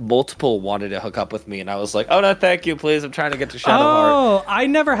like multiple wanted to hook up with me, and I was like, "Oh no, thank you, please. I'm trying to get to Shadowheart." Oh, I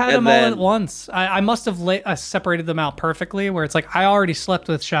never had them all at once. I must have separated them out perfectly, where it's like I already slept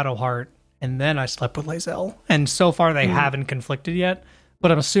with Shadowheart, and then I slept with Lae'zel, and so far they haven't conflicted yet.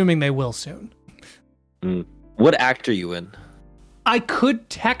 But I'm assuming they will soon. What act are you in? I could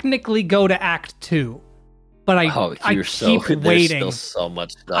technically go to Act 2, but I keep waiting. There's still so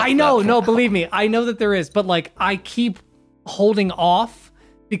much stuff. I know, no, believe me, I know that there is, but like I keep holding off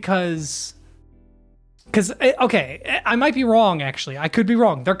because okay, I might be wrong. Actually, I could be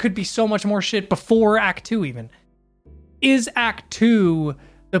wrong. There could be so much more shit before Act 2 even. Is Act 2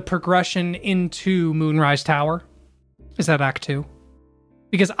 the progression into Moonrise Tower? Is that Act 2?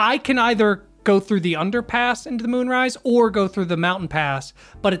 Because I can either go through the underpass into the Moonrise or go through the mountain pass,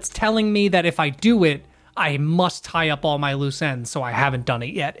 but it's telling me that if I do it, I must tie up all my loose ends, so I haven't done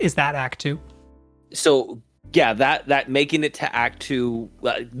it yet. Is that Act 2? So, yeah, that making it to Act 2,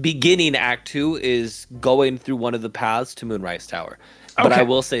 beginning Act 2 is going through one of the paths to Moonrise Tower. But I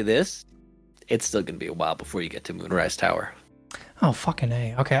will say this, it's still going to be a while before you get to Moonrise Tower. Oh, fucking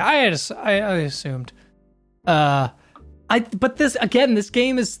A. Okay, I assumed. But this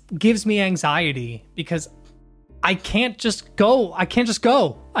game gives me anxiety because I can't just go.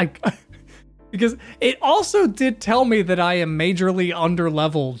 Because it also did tell me that I am majorly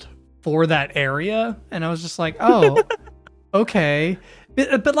underleveled for that area, and I was just like, oh, okay.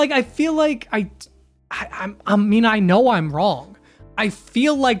 But like, I feel like I know I'm wrong. I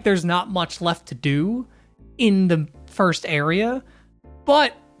feel like there's not much left to do in the first area,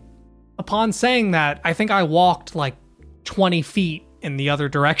 but upon saying that, I think I walked like 20 feet in the other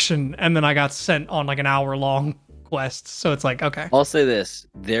direction, and then I got sent on like an hour-long quest. So it's like, okay. I'll say this.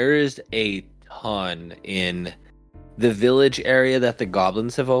 There is a ton in the village area that the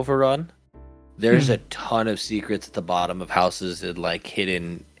goblins have overrun. There's a ton of secrets at the bottom of houses in like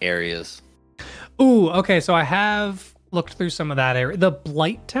hidden areas. Ooh, okay. So I have looked through some of that area. The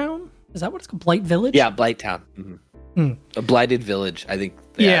Blight Town? Is that what it's called? Blight Village? Yeah, Blight Town. Mm-hmm. A blighted village, I think.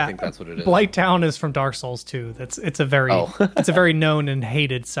 Yeah, I think that's what it is. Blight Town is from Dark Souls 2. It's a very it's a very known and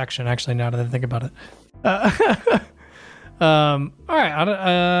hated section, actually, now that I think about it. All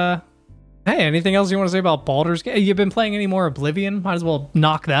right. Hey, anything else you want to say about Baldur's Gate? You've been playing any more Oblivion? Might as well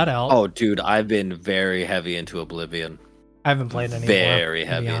knock that out. Oh, dude, I've been very heavy into Oblivion. I haven't played any very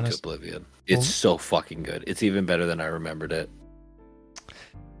heavy into Oblivion. It's so fucking good. It's even better than I remembered it.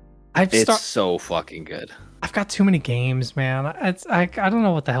 It's so fucking good. I've got too many games, man. I don't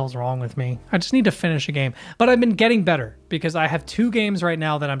know what the hell's wrong with me. I just need to finish a game. But I've been getting better because I have 2 games right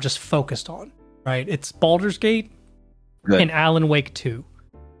now that I'm just focused on, right? It's Baldur's Gate and Alan Wake 2.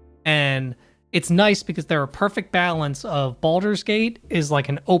 And it's nice because they're a perfect balance of Baldur's Gate is like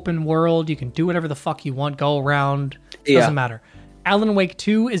an open world. You can do whatever the fuck you want, go around. Doesn't matter. Alan Wake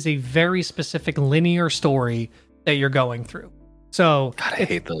 2 is a very specific linear story that you're going through. So God, I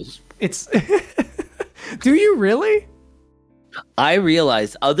hate those. It's Do you really? I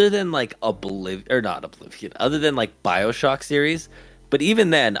realized other than like Oblivion, other than like BioShock series, but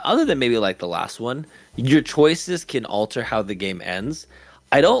even then, other than maybe like the last one, your choices can alter how the game ends.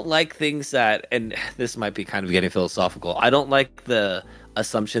 I don't like things that, and this might be kind of getting philosophical, I don't like the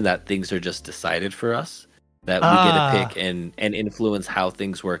assumption that things are just decided for us, that we get to pick and influence how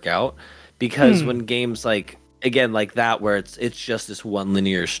things work out. Because when games like, again, like that, where it's just this one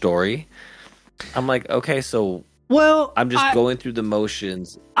linear story, I'm like, okay, so I'm just going through the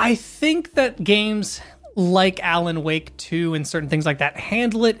motions. I think that games like Alan Wake 2 and certain things like that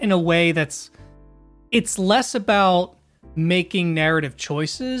handle it in a way it's less about making narrative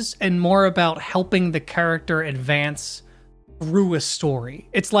choices and more about helping the character advance through a story.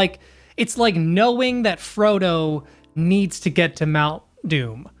 It's like knowing that Frodo needs to get to Mount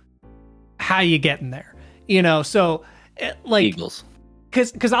Doom. How you getting there? You know, so like Eagles.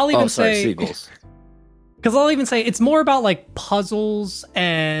 Because I'll even say seagulls. Because I'll even say it's more about like puzzles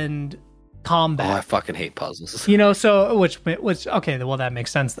and combat. Oh, I fucking hate puzzles. You know, so which okay, well that makes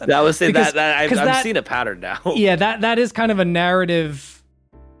sense then. That was saying that I've seen a pattern now. Yeah, that is kind of a narrative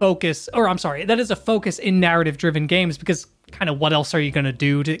focus, or I'm sorry, that is a focus in narrative driven games, because kind of what else are you going to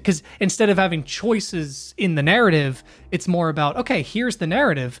do? Because instead of having choices in the narrative, it's more about, okay, here's the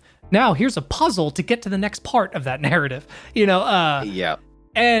narrative. Now here's a puzzle to get to the next part of that narrative. You know, yeah.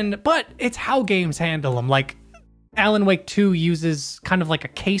 But it's how games handle them. Like Alan Wake 2 uses kind of like a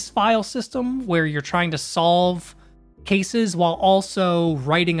case file system where you're trying to solve cases while also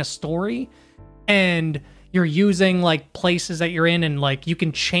writing a story, and you're using like places that you're in, and like you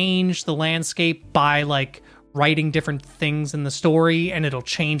can change the landscape by like writing different things in the story, and it'll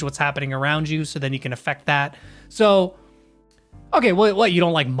change what's happening around you, so then you can affect that. So okay, what you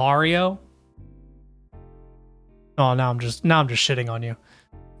don't like Mario? Oh, now I'm just shitting on you.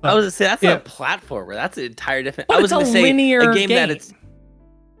 I was gonna say that's not a platformer. That's an entire different. But I was it's gonna a say linear a game that it's.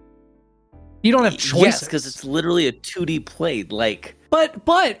 You don't have choices. Yes, because it's literally a 2D play. Like,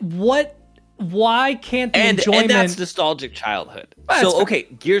 but what why can't the enjoyment... And that's nostalgic childhood. Okay,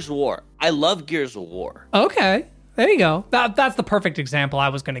 Gears of War. I love Gears of War. Okay, there you go. That's the perfect example I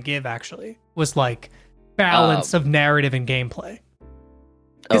was going to give, actually, was like balance of narrative and gameplay.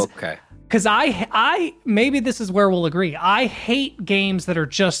 Okay. Because I maybe this is where we'll agree. I hate games that are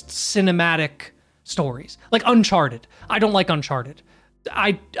just cinematic stories, like Uncharted. I don't like Uncharted.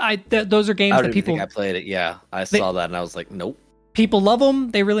 Those are games that people... I played it. Yeah, I saw that and I was like, nope. People love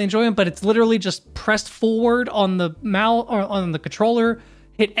them. They really enjoy them, but it's literally just pressed forward on the mouse or on the controller,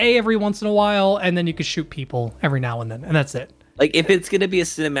 hit A every once in a while, and then you can shoot people every now and then, and that's it. Like, if it's going to be a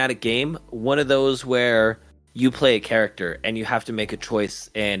cinematic game, one of those where you play a character and you have to make a choice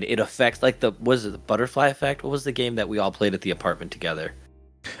and it affects, like, the Butterfly Effect? What was the game that we all played at the apartment together?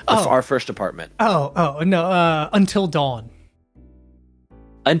 Our first apartment. Oh, no, Until Dawn.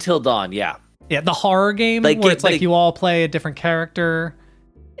 Until Dawn, yeah. Yeah, the horror game where it's like you all play a different character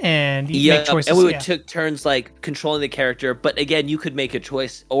and you make choices. And we took turns like controlling the character, but again, you could make a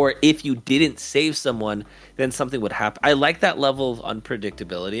choice, or if you didn't save someone, then something would happen. I like that level of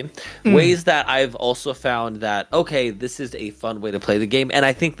unpredictability. Ways that I've also found that, okay, this is a fun way to play the game, and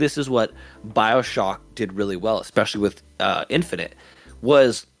I think this is what BioShock did really well, especially with Infinite,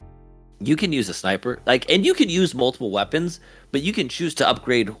 was you can use a sniper, and you can use multiple weapons, but you can choose to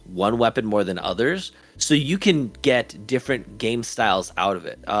upgrade one weapon more than others, so you can get different game styles out of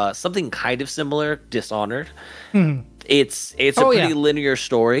it. Something kind of similar, Dishonored. It's a pretty linear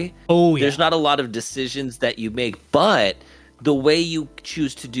story. There's not a lot of decisions that you make, but the way you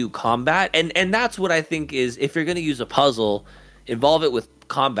choose to do combat, and that's what I think is, if you're going to use a puzzle, involve it with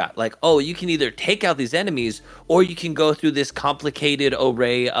combat. Like, you can either take out these enemies, or you can go through this complicated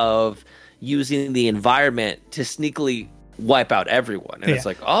array of using the environment to sneakily wipe out everyone. And it's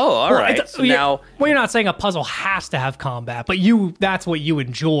like, all right. So now... Well, you're not saying a puzzle has to have combat, but that's what you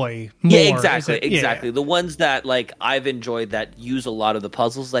enjoy more. Yeah, exactly. Yeah. The ones that, like, I've enjoyed that use a lot of the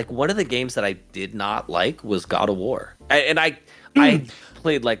puzzles, like, one of the games that I did not like was God of War. And I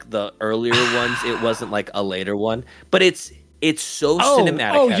played, like, the earlier ones. It wasn't, like, a later one. But it's so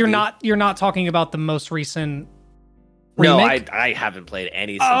cinematic heavy. You're not talking about the most recent remake? No, I haven't played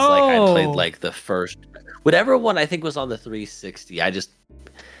any since I played like the first, whatever one I think was on the 360.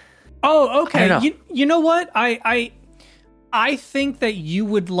 Okay. You know what? I think that you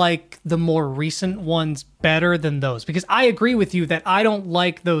would like the more recent ones better than those, because I agree with you that I don't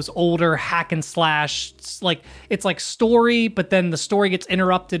like those older hack and slash, like it's like story, but then the story gets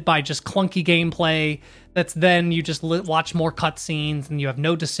interrupted by just clunky gameplay. That's then you just watch more cutscenes and you have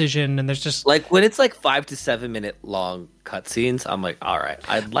no decision, and there's just like when it's like 5 to 7 minute long cutscenes. I'm like, all right,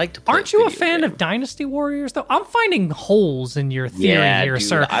 I'd like to play. Aren't you a fan of Dynasty Warriors though? I'm finding holes in your theory here, dude,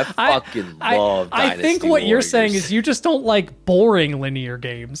 sir. I fucking love Dynasty I think what Warriors. You're saying is you just don't like boring linear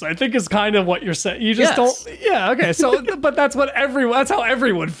games. I think is kind of what you're saying. You just don't. Yeah. Okay. So, but that's how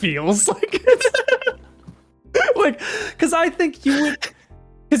everyone feels. Because I think you would.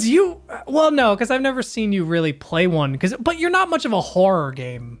 Because I've never seen you really play one. But you're not much of a horror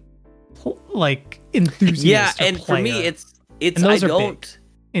game, enthusiast. Yeah, and for me, it's and those I don't.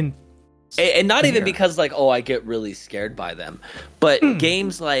 And not even because I get really scared by them, but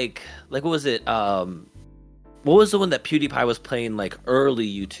games like what was it? What was the one that PewDiePie was playing like early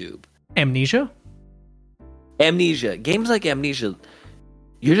YouTube? Amnesia. Games like Amnesia,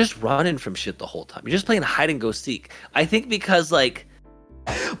 you're just running from shit the whole time. You're just playing hide and go seek. I think because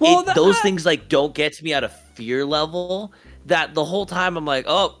those things don't get to me at a fear level, that the whole time I'm like,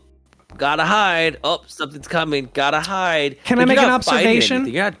 oh, gotta hide. Oh, something's coming. Gotta hide. Can I make an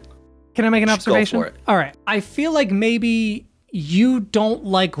observation? Can I make an observation? Go for it. All right. I feel like maybe you don't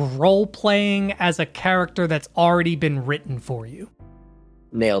like role playing as a character that's already been written for you.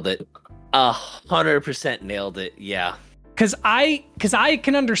 Nailed it. 100% nailed it. Yeah. Because I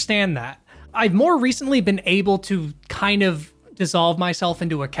can understand that. I've more recently been able to kind of dissolve myself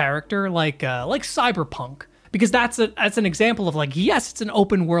into a character like Cyberpunk, because that's an example of yes, it's an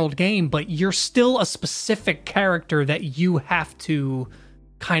open world game, but you're still a specific character that you have to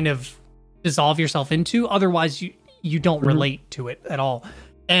kind of dissolve yourself into, otherwise you don't relate to it at all.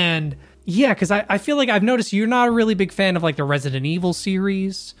 And yeah, because I feel like I've noticed you're not a really big fan of the Resident Evil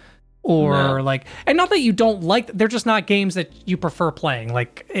series, or and not that you don't like, they're just not games that you prefer playing.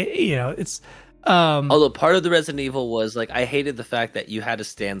 It's although part of the Resident Evil was I hated the fact that you had to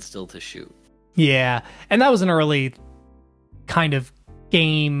stand still to shoot. Yeah, and that was an early kind of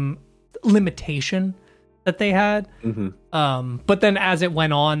game limitation that they had. But then as it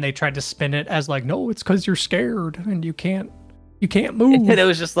went on, they tried to spin it as no, it's because you're scared and you can't move. And it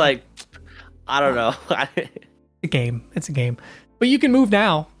was just I don't know. It's a game. but you can move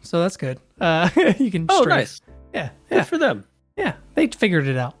now, so that's good. You can. Oh, nice. Yeah, Good for them. Yeah, they figured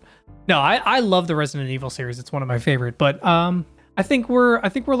it out. No, I love the Resident Evil series. It's one of my favorite. But I think we're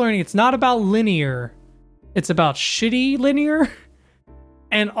learning it's not about linear. It's about shitty linear.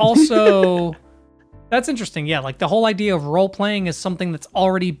 And also that's interesting. Yeah, like the whole idea of role playing is something that's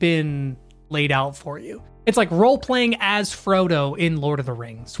already been laid out for you. It's like role playing as Frodo in Lord of the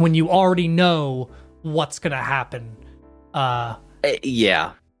Rings when you already know what's going to happen.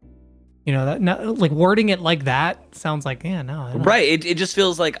 Yeah. You know, that like wording it like that sounds like, yeah, no. I don't Right. It just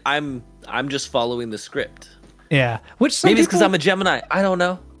feels like I'm just following the script. Yeah. Which maybe it's because I'm a Gemini. I don't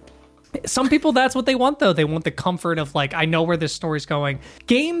know. Some people, that's what they want, though. They want the comfort of, like, I know where this story's going.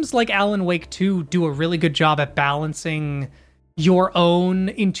 Games like Alan Wake 2 do a really good job at balancing your own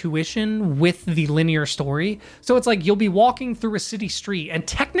intuition with the linear story. So it's like you'll be walking through a city street, and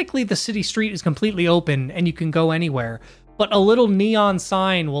technically the city street is completely open and you can go anywhere. But a little neon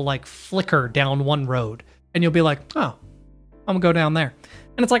sign will, like, flicker down one road. And you'll be like, oh, I'm gonna go down there.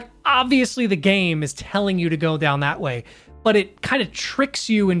 And it's like, obviously the game is telling you to go down that way, but it kind of tricks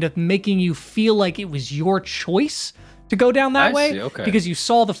you into making you feel like it was your choice to go down that way because you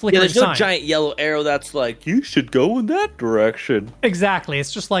saw the flickering sign. Yeah, there's no giant yellow arrow that's like, you should go in that direction. Exactly.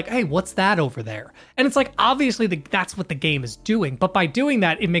 It's just like, hey, what's that over there? And it's like, obviously that's what the game is doing. But by doing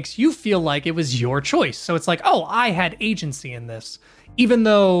that, it makes you feel like it was your choice. So it's like, oh, I had agency in this, even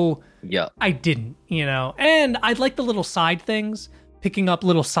though I didn't, you know? And I like the little side things, picking up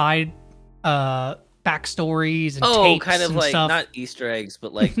little side backstories and tapes kind of and like stuff. Not Easter eggs,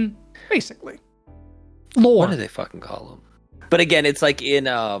 but like basically lore. What do they fucking call them? But again, it's like in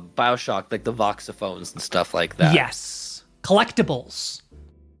BioShock, like the voxophones and stuff like that. Yes, collectibles.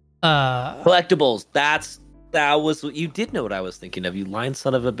 Collectibles. That was what you did know what I was thinking of. You lying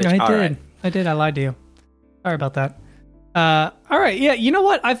son of a bitch. I did. I lied to you. Sorry about that. All right. Yeah. You know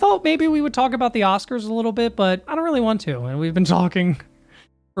what? I thought maybe we would talk about the Oscars a little bit, but I don't really want to. And we've been talking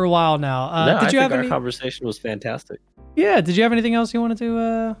for a while now. I think our conversation was fantastic. Yeah. Did you have anything else you wanted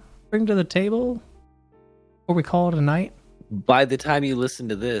to bring to the table before we call it a night? By the time you listen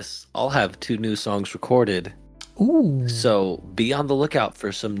to this, I'll have 2 new songs recorded. Ooh. So be on the lookout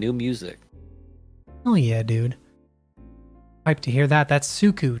for some new music. Oh yeah, dude. Hype to hear that. That's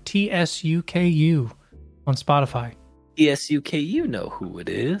Tsuku, Tsuku on Spotify. Tsuku, you know who it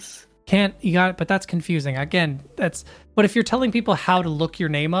is. You got it, but that's confusing. Again, but if you're telling people how to look your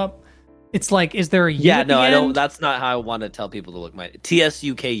name up, it's like, is there a U at the I end? don't. That's not how I want to tell people to look my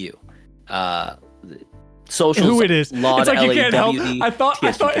Tsuku. Socials. Who it is? Laud, it's like you can't help. L-A-W-D, I thought you.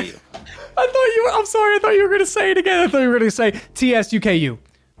 I'm sorry. I thought you were going to say it again. I thought you were going to say Tsuku.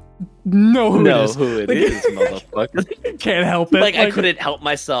 Know who it is. Who it is, motherfucker. Can't help it. Like I couldn't help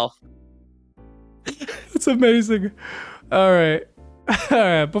myself. It's amazing. All right.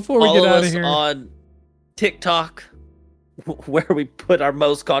 Before we get out of here, on TikTok, where we put our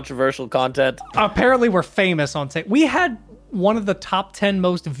most controversial content. Apparently, we're famous on TikTok. We had one of the top 10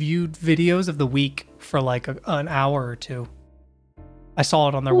 most viewed videos of the week for like an hour or two. I saw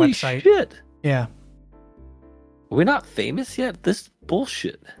it on their website. Shit. Yeah. Are we not famous yet? This is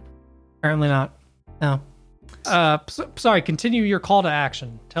bullshit. Apparently not. No. Sorry. Continue your call to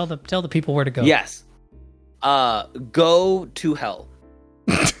action. Tell the people where to go. Yes. Go to hell.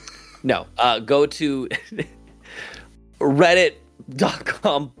 No. Go to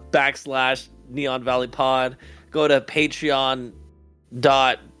reddit.com/Neon Valley Pod. Go to patreon.org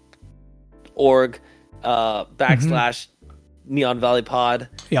 /Neon Valley Pod.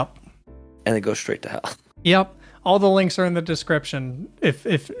 Yep. And then go straight to hell. Yep. All the links are in the description. If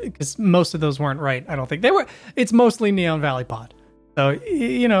because most of those weren't right, I don't think they were. It's mostly Neon Valley Pod. So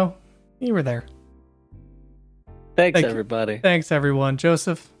you know, you were there. Thanks everybody. Thanks everyone.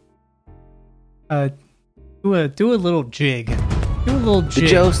 Joseph, do a little jig. Do a little jig. The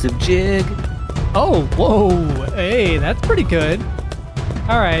Joseph jig. Oh, whoa. Hey, that's pretty good.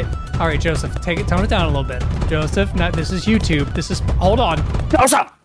 All right, Joseph, tone it down a little bit. Joseph, this is YouTube. Hold on. Joseph.